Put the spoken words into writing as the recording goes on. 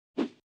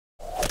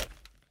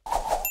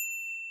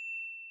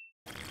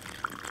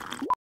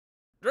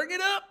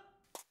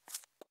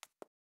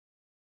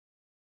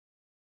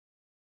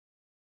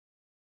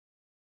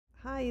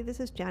Hi, this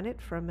is Janet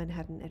from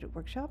Manhattan Edit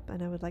Workshop,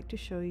 and I would like to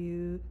show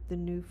you the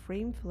new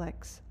Frame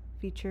Flex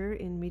feature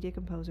in Media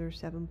Composer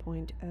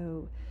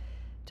 7.0.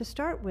 To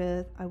start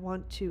with, I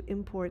want to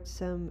import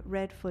some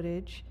red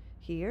footage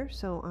here,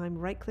 so I'm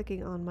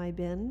right-clicking on my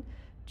bin,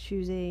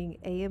 choosing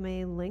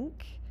AMA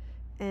link,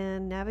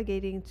 and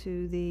navigating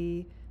to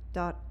the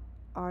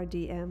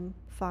 .rdm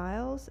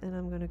files, and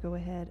I'm going to go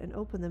ahead and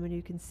open them, and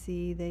you can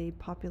see they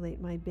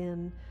populate my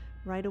bin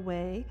right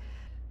away.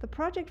 The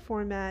project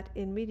format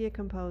in Media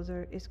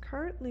Composer is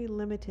currently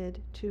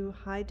limited to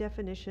high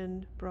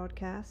definition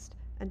broadcast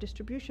and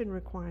distribution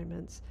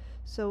requirements.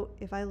 So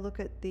if I look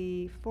at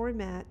the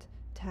Format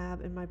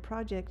tab in my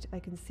project, I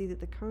can see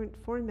that the current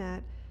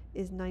format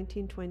is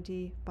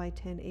 1920 by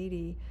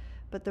 1080,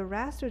 but the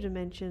raster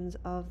dimensions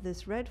of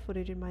this red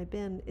footage in my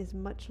bin is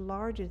much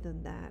larger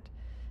than that.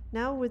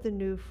 Now with the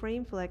new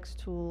Frame Flex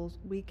tools,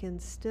 we can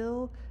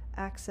still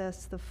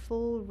access the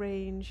full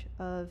range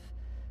of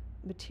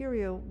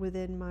material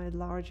within my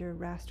larger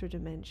raster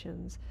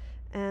dimensions.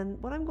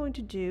 And what I'm going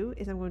to do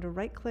is I'm going to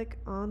right click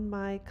on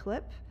my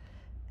clip,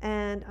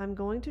 and I'm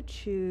going to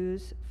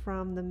choose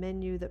from the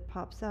menu that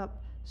pops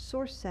up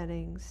Source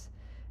Settings.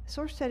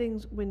 Source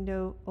Settings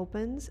window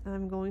opens, and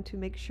I'm going to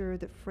make sure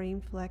that Frame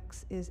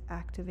Flex is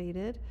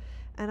activated,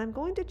 and I'm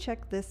going to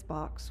check this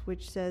box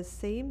which says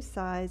same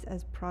size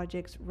as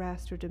project's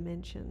raster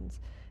dimensions.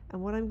 And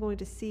what I'm going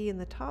to see in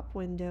the top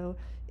window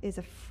is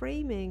a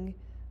framing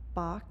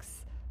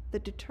box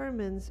that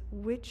determines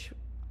which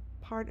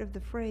part of the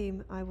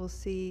frame I will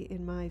see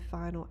in my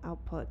final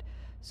output.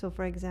 So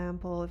for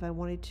example, if I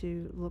wanted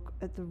to look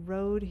at the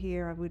road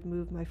here, I would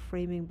move my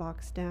framing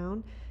box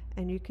down,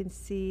 and you can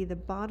see the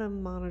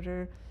bottom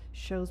monitor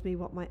shows me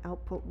what my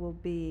output will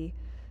be.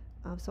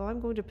 So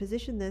I'm going to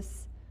position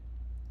this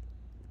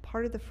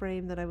part of the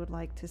frame that I would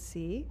like to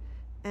see,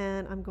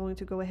 and I'm going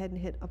to go ahead and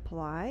hit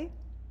apply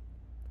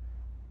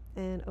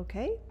and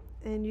OK,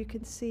 and you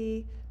can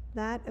see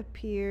that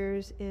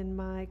appears in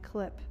my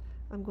clip.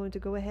 I'm going to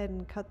go ahead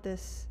and cut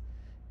this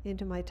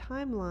into my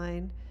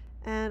timeline,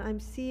 and I'm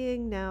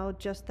seeing now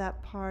just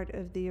that part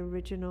of the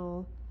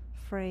original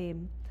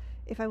frame.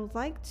 If I would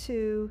like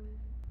to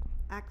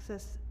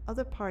access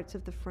other parts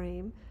of the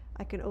frame,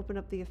 I can open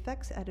up the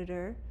effects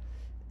editor,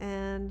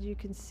 and you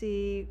can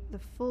see the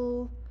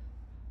full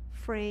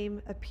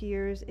frame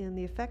appears in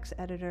the effects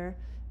editor,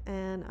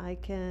 and I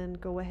can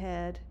go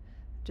ahead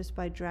just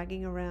by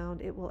dragging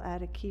around. It will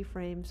add a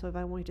keyframe. So if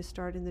I want to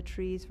start in the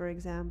trees, for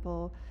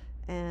example,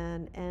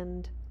 and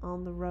end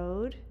on the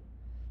road,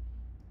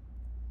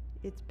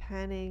 it's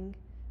panning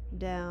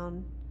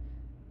down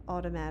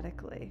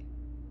automatically.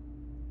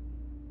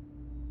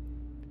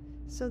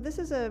 So this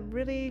is a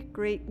really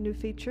great new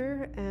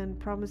feature and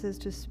promises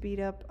to speed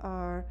up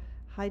our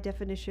high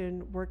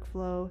definition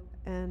workflow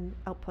and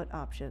output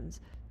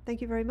options.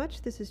 Thank you very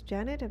much. This is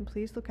Janet, and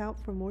please look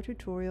out for more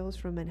tutorials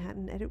from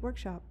Manhattan Edit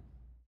Workshop.